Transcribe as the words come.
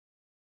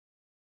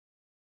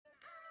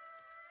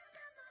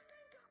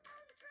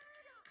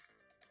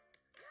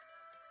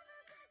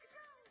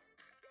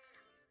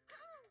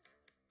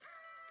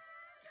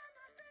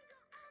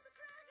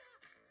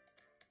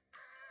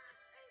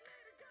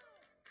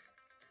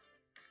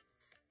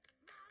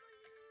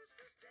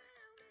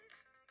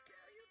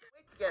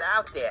get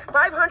out there.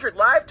 500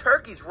 live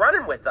turkeys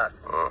running with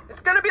us. It's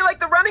gonna be like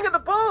the running of the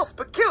bulls,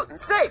 but cute and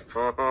safe.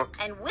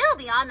 And we'll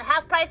be on the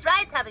half-price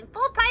rides having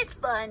full-priced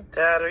fun.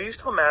 Dad, are you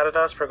still mad at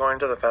us for going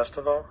to the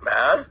festival?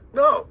 Mad?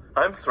 No,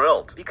 I'm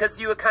thrilled. Because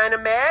you were kind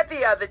of mad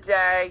the other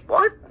day.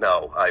 What?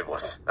 No, I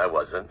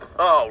wasn't.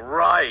 Oh,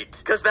 right.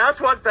 Because that's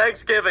what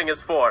Thanksgiving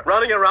is for.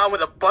 Running around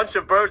with a bunch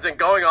of birds and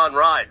going on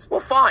rides. Well,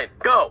 fine,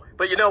 go.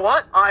 But you know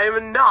what? I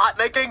am not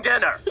making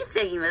dinner. He's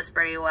taking this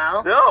pretty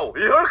well. No,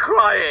 you're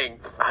crying.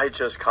 I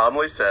just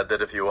calmly said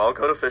that if you all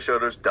go to Fish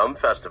Odor's dumb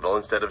festival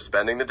instead of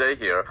spending the day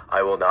here,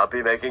 I will not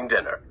be making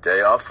dinner.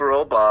 Day off for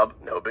old Bob,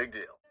 no big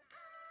deal.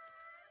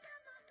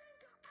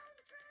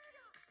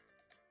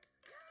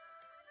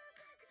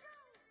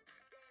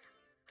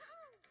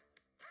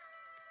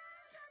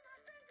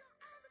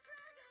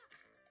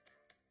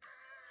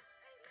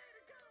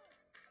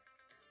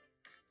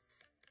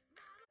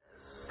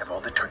 Have all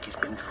the turkeys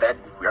been fed?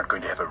 We aren't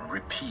going to have a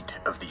repeat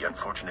of the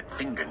unfortunate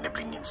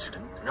finger-nibbling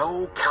incident.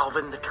 No,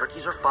 Calvin, the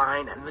turkeys are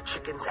fine, and the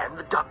chickens, and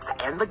the ducks,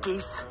 and the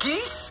geese.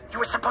 Geese? You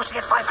were supposed to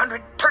get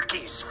 500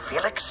 turkeys,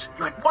 Felix.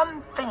 You had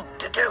one thing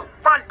to do.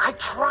 Run! I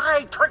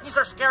tried. Turkeys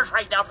are scarce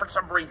right now for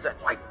some reason.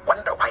 I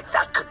wonder why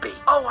that could be.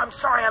 Oh, I'm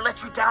sorry I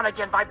let you down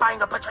again by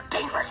buying a bunch of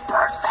dangerous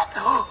bird fat.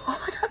 Oh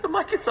my God, the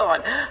mic is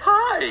on.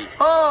 Hi.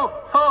 Oh,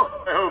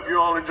 I hope you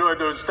all enjoyed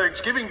those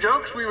Thanksgiving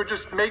jokes we were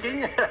just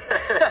making.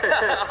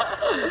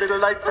 A little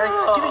light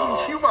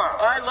Thanksgiving humor.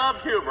 I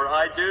love humor.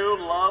 I do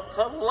love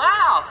to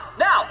laugh.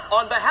 Now,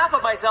 on behalf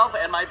of myself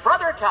and my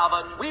brother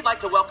Calvin, we'd like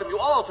to welcome you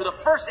all to the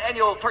first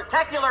annual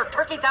Turktacular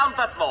Turkey Town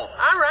Festival.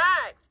 All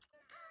right.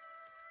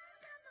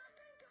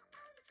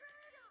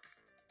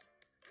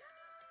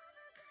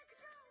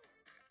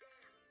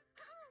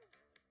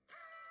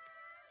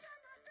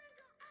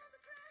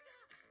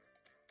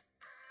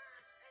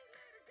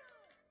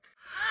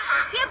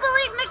 Can't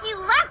believe Mickey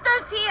left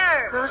us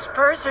here. Those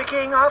birds are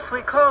getting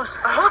awfully close.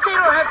 I hope they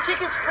don't have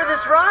tickets for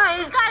this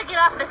ride. You gotta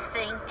get off this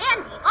thing.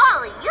 Andy,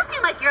 Ollie, you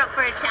seem like you're up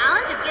for a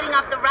challenge of getting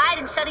off the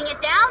ride and shutting it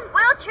down.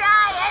 We'll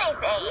try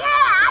anything.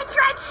 Yeah, I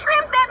tried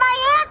shrimp at my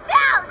aunt's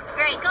house.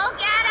 Great, go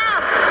get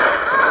him.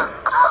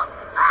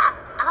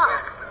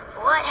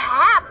 What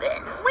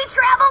happened? We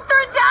traveled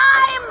through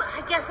time.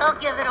 I guess I'll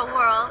give it a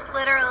whirl,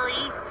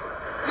 literally.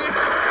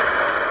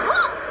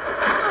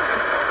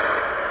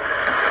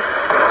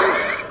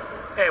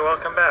 Hey,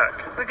 welcome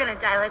back. We're gonna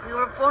die like we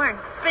were born,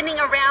 spinning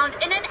around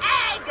in an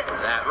egg.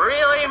 That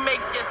really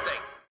makes you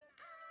think.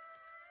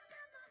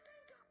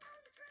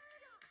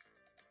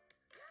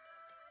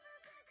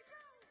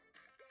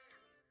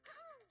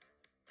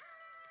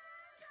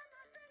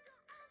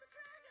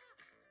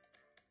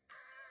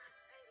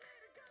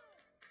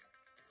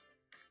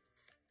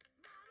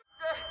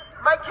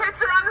 My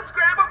kids are on the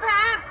scramble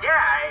pan? Yeah,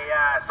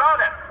 I saw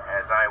them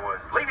as I was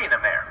leaving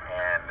them there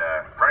and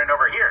running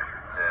over here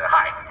to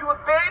hide. You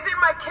abandoned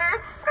my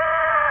kids?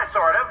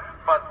 Sort of.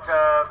 But,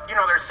 you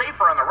know, they're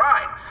safer on the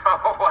ride, so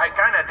I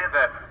kind of did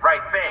the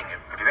right thing,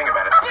 if you think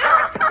about it.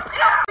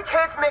 The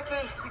kids,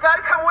 Mickey, you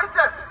gotta come with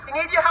us. We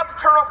need your help to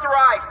turn off the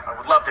ride. I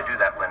would love to do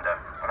that, Linda,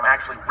 but I'm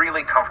actually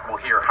really comfortable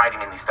here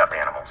hiding in these stuffed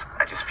animals.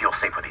 I just feel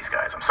safe with these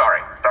guys. I'm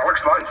sorry. That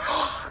looks nice.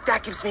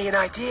 That gives me an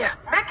idea.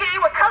 Mickey,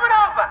 we're coming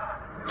over.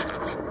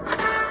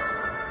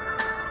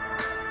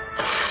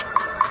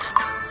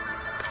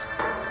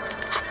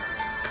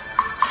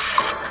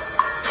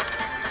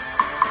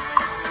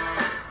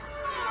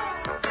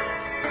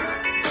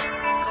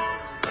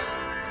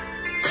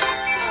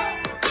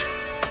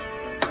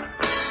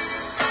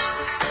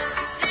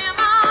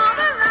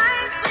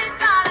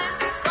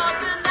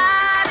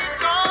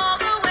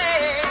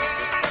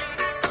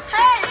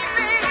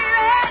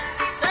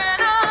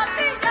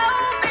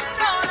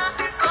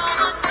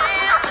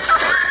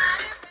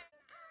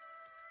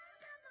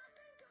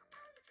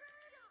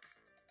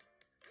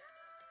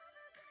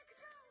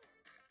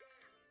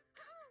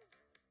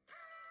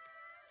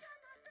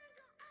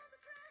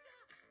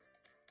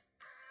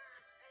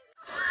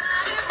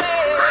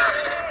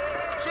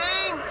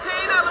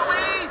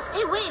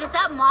 Wait, is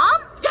that Mom?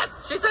 Yes,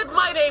 she said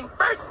my name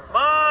first.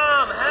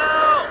 Mom,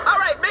 help! All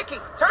right, Mickey,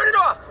 turn it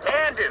off.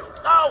 Can do.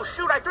 Oh,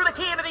 shoot, I threw the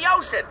key into the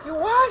ocean. You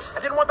what? I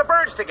didn't want the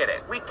birds to get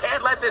it. We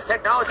can't let this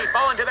technology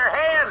fall into their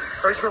hands.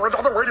 Is there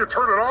another way to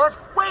turn it off?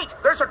 Wait,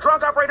 there's a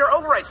drunk operator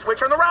override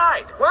switch on the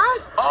ride.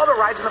 What? All the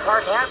rides in the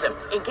park have them,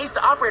 in case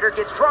the operator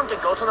gets drunk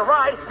and goes on the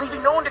ride,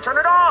 leaving no one to turn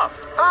it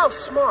off. Oh,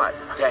 smart.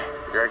 Okay,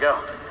 here I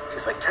go.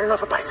 Just like turning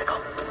off a bicycle.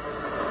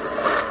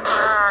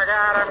 Oh,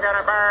 God, I'm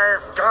gonna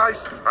barf. Guys,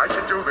 I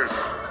can do this.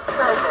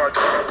 Oh, God,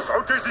 so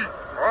dizzy.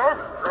 Oh,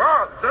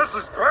 God, this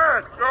is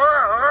bad.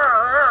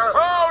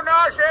 Oh,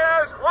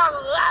 nauseous.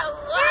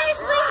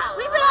 Seriously?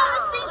 We've been on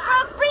this thing for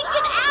a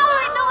freaking hour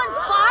and no one's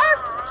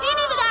barfed? Gene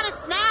even had a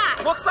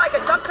snack. Looks like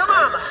it's up to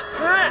Mama.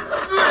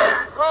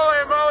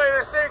 Holy moly,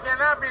 this thing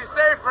cannot be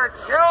safe for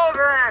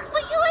children.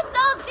 But you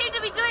adults seem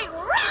to be doing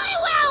really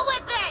well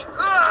with it.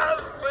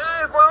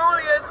 If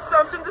only I had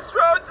something to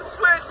throw at the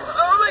switch.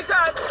 Oh, my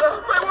God.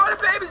 My water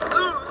babies.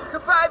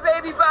 Goodbye,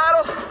 baby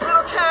bottle.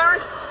 Little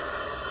Karen.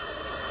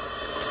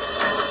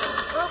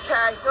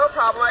 Okay.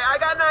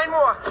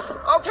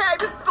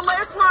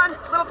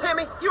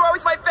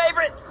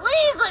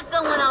 Please let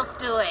someone else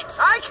do it.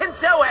 I can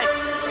do it.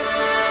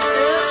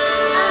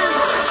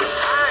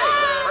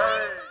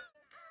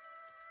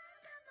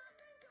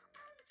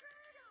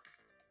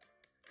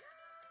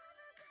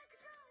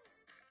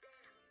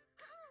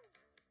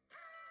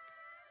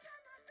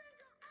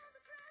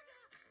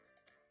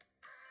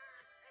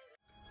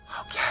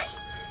 Okay,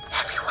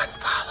 everyone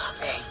follow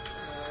me.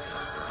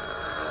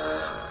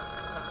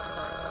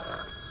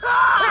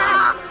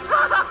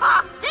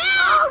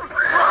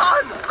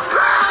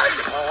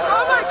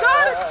 Oh my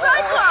God, it's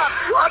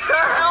Cyclops! What the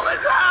hell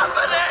is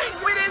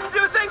happening? We didn't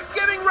do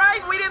Thanksgiving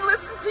right, we didn't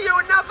listen to you,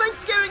 and now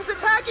Thanksgiving's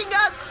attacking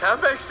us!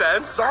 That makes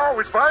sense. No,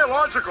 it's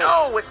biological.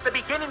 No, it's the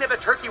beginning of the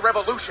turkey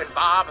revolution,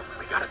 Bob.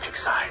 We gotta pick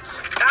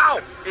sides.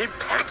 Ow! He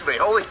pecked me.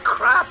 Holy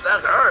crap,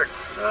 that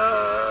hurts.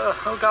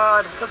 Oh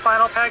God, the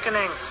final pecking.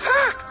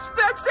 Packed!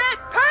 That's it!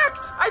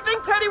 Packed! I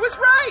think Teddy was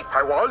right!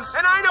 I was?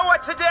 And I know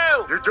what to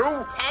do! You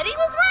do? Teddy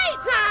was right.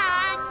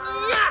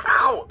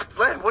 Ow!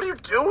 Len, what are you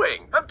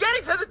doing? I'm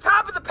getting to the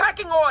top of the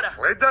pecking order!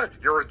 Linda,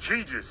 you're a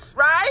genius.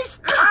 Right?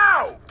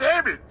 Ow!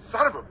 Damn it,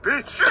 son of a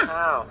bitch.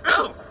 Ow.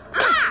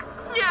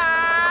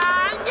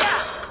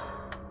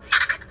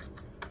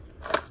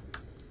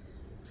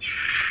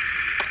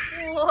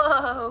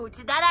 Whoa,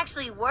 did that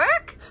actually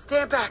work?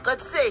 Stand back,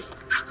 let's see.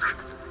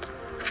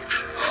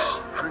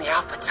 I'm the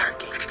alpha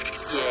turkey.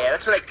 Yeah,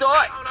 that's what I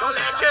thought. Don't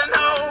let you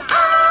know.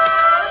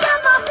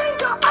 Got my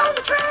finger on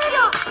the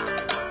trigger.